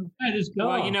wasn't. I just go.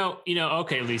 Well,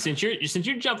 okay, Lee. Since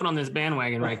you're jumping on this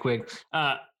bandwagon right quick,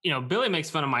 Billy makes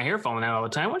fun of my hair falling out all the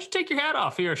time. Why don't you take your hat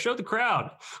off here? Show the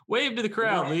crowd. Wave to the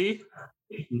crowd, Lee.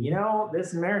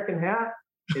 This American hat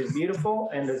is beautiful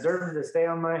and deserves to stay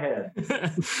on my head.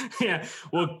 Yeah.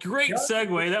 Well, great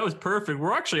segue. That was perfect.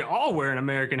 We're actually all wearing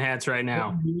American hats right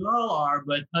now. We all are,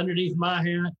 but underneath my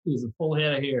hat is a full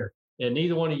head of hair. And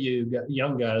neither one of you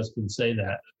young guys can say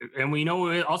that. And we know what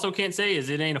we also can't say is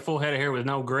it ain't a full head of hair with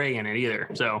no gray in it either.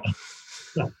 So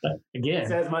again, it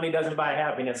says money doesn't buy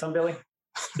happiness, huh, Billy?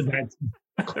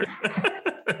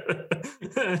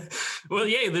 Well,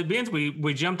 yeah, the beans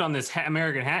we jumped on this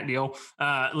American hat deal.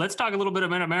 Let's talk a little bit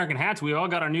about American hats. We all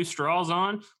got our new straws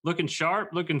on, looking sharp,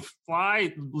 looking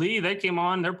fly. Lee, they came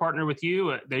on. They're partnered with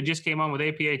you. They just came on with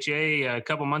APHA a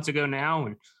couple months ago now,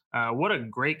 and what a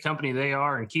great company they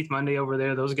are. And Keith Monday over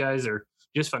there, those guys are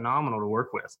just phenomenal to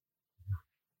work with.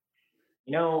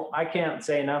 I can't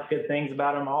say enough good things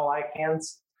about them. All I can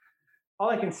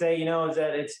say, is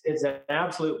that it's an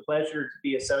absolute pleasure to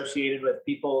be associated with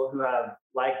people who have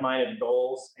like-minded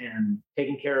goals, and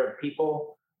taking care of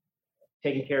people,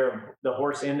 taking care of the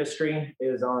horse industry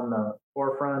is on the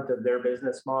forefront of their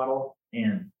business model.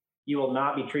 And you will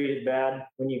not be treated bad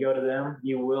when you go to them.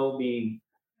 You will be,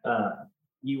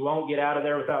 you won't get out of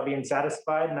there without being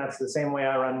satisfied. And that's the same way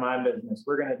I run my business.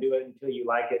 We're going to do it until you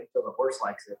like it, until the horse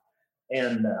likes it.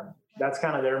 And that's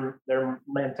kind of their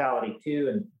mentality too.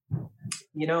 And,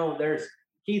 there's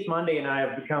Keith Monday and I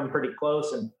have become pretty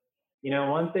close. And,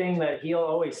 one thing that he'll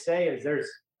always say is there's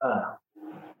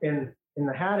in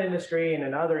the hat industry and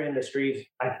in other industries,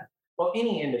 well,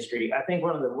 any industry, I think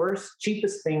one of the worst,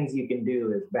 cheapest things you can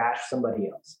do is bash somebody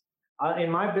else. In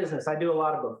my business, I do a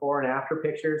lot of before and after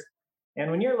pictures.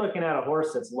 And when you're looking at a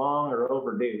horse that's long or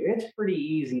overdue, it's pretty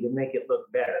easy to make it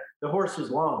look better. The horse is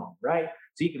long, right?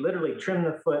 So you can literally trim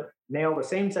the foot, nail the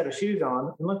same set of shoes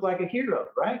on, and look like a hero,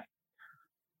 right?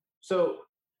 So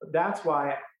that's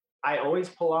why I always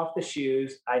pull off the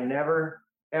shoes. I never,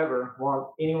 ever want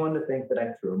anyone to think that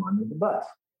I threw them under the bus.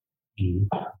 Mm-hmm.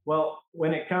 Well,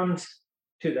 when it comes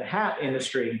to the hat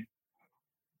industry,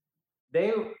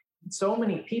 so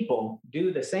many people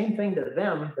do the same thing to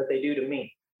them that they do to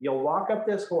me. You'll walk up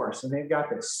this horse and they've got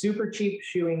this super cheap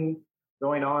shoeing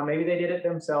going on. Maybe they did it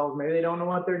themselves. Maybe they don't know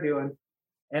what they're doing.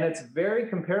 And it's very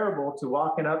comparable to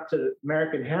walking up to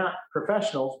American hat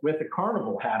professionals with a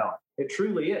carnival hat on. It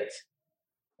truly is.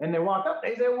 And they walk up,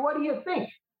 they say, well, what do you think?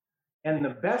 And the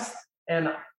best,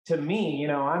 and to me,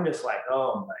 I'm just like,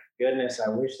 oh my goodness, I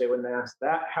wish they wouldn't ask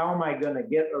that. How am I going to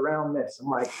get around this? I'm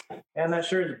like, and that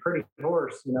sure is a pretty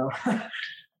horse,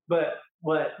 But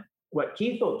what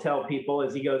Keith will tell people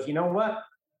is he goes, you know what?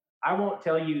 I won't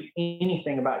tell you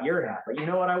anything about your hat, but you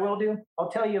know what I will do?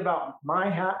 I'll tell you about my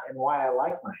hat and why I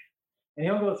like my hat. And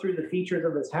he'll go through the features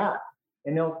of his hat,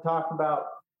 and he'll talk about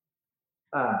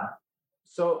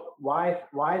so why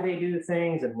they do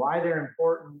things and why they're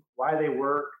important, why they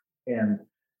work, and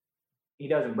he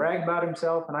doesn't brag about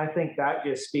himself. And I think that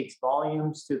just speaks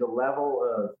volumes to the level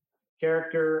of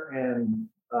character and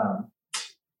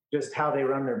just how they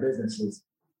run their businesses.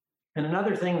 And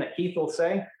another thing that Keith will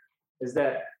say is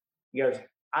that he goes,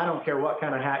 I don't care what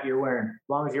kind of hat you're wearing. As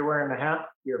long as you're wearing the hat,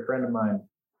 you're a friend of mine.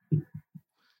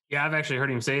 Yeah, I've actually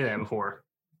heard him say that before.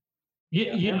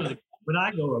 When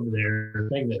I go over there, the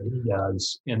thing that he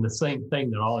does, and the same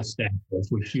thing that all his staff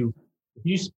does, which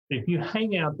if you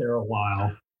hang out there a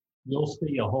while, you'll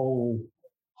see a whole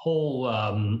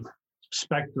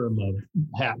spectrum of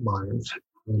hat buyers,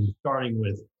 starting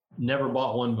with never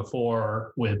bought one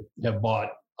before with have bought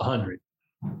 100.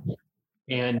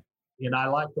 And I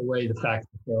like the fact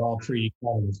that they're all treated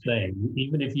all the same.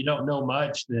 Even if you don't know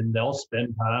much, then they'll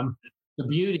spend time. The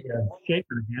beauty of shaping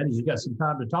a hat is you got some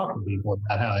time to talk to people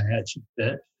about how a hat should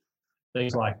fit,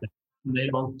 things like that. And they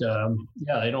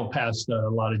don't pass a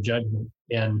lot of judgment.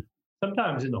 And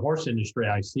sometimes in the horse industry,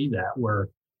 I see that where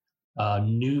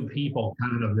new people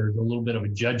there's a little bit of a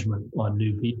judgment on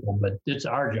new people, but it's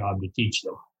our job to teach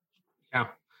them.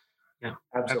 Yeah,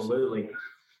 absolutely.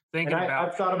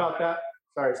 I've thought about that.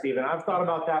 Sorry, Stephen. I've thought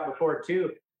about that before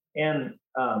too. And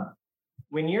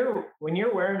when you're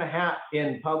wearing a hat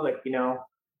in public,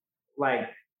 like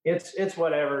it's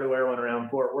whatever to wear one around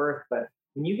Fort Worth. But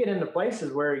when you get into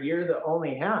places where you're the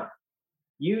only hat,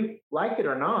 you like it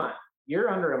or not, you're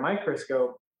under a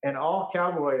microscope, and all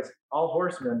cowboys, all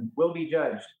horsemen will be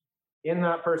judged in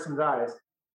that person's eyes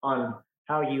on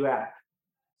how you act.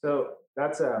 So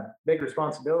that's a big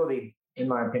responsibility, in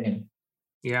my opinion.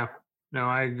 Yeah. No,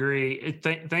 I agree.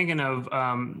 Thinking of,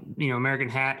 American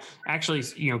Hat, actually,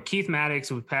 Keith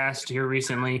Maddox was passed here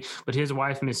recently, but his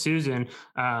wife, Miss Susan,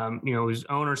 who's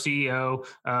owner, CEO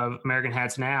of American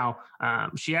Hats now,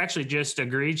 she actually just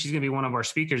agreed. She's going to be one of our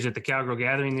speakers at the Cowgirl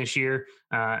Gathering this year.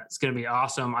 It's going to be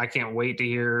awesome. I can't wait to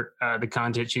hear the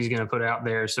content she's going to put out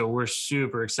there. So we're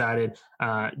super excited.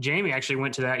 Jamie actually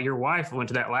went to that. Your wife went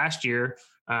to that last year.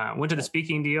 Went to the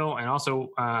speaking deal and also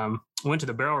went to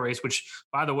the barrel race, which,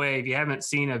 by the way, if you haven't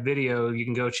seen a video, you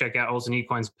can go check out Olson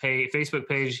Equine's Facebook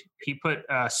page. He put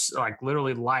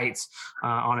literally lights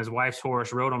on his wife's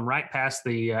horse, rode him right past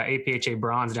the APHA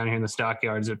bronze down here in the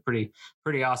stockyards. A pretty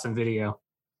awesome video.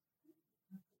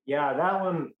 Yeah, that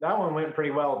one went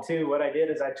pretty well too. What I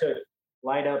did is I took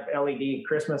light up LED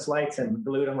Christmas lights and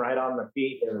glued them right on the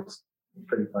feet. It was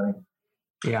pretty funny.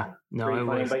 Yeah, no, pretty it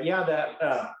funny. was. But yeah,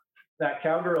 that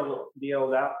cowgirl deal,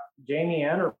 that Jamie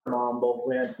and her mom both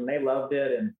went and they loved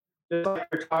it. And just like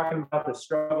you're talking about the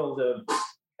struggles of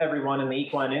everyone in the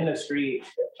equine industry,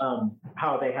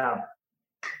 how they have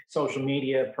social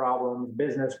media problems,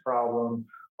 business problems,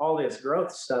 all this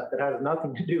growth stuff that has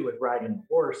nothing to do with riding a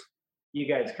horse, you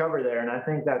guys cover there. And I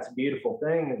think that's a beautiful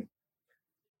thing. And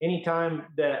anytime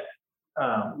that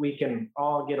we can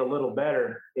all get a little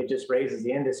better, it just raises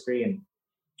the industry, and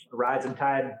a rising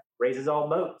tide raises all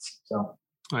boats. So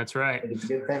that's right. It's a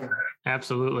good thing.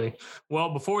 Absolutely.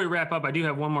 Well, before we wrap up, I do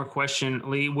have one more question,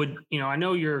 Lee. I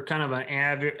know you're kind of an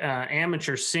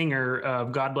amateur singer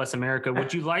of God Bless America.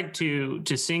 Would you like to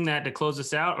sing that to close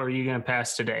us out, or are you going to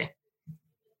pass today?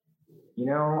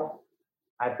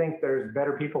 I think there's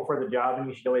better people for the job, and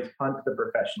you should always punt the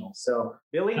professionals. So,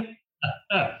 Billy.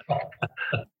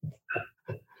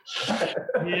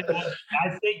 Yeah,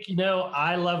 I think,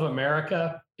 I love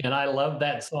America and I love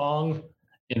that song.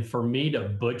 And for me to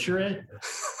butcher it,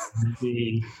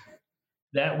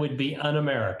 that would be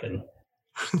un-American.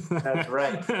 That's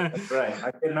right. That's right.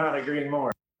 I could not agree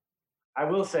more. I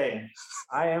will say,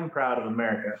 I am proud of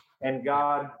America, and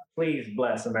God, please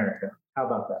bless America. How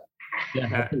about that?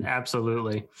 Yeah.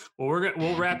 Absolutely. Well,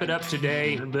 we'll wrap it up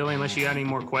today, Billy, unless you got any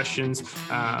more questions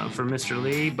for Mr.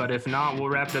 Lee. But if not, we'll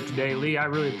wrap it up today. Lee, I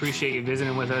really appreciate you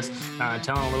visiting with us,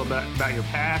 telling a little bit about your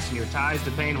past and your ties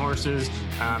to Payne Horses.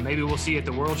 Maybe we'll see you at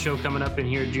the World Show coming up in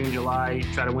here June, July.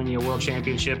 Try to win you a world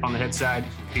championship on the head side.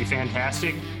 It'd be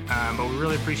fantastic. But we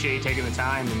really appreciate you taking the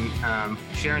time and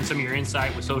sharing some of your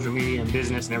insight with social media and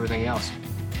business and everything else.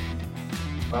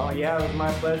 Well, yeah, it was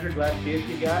my pleasure. Glad to be with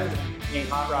you guys. Team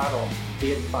Hot Rod will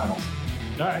be at the finals.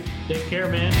 All right. Take care,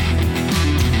 man.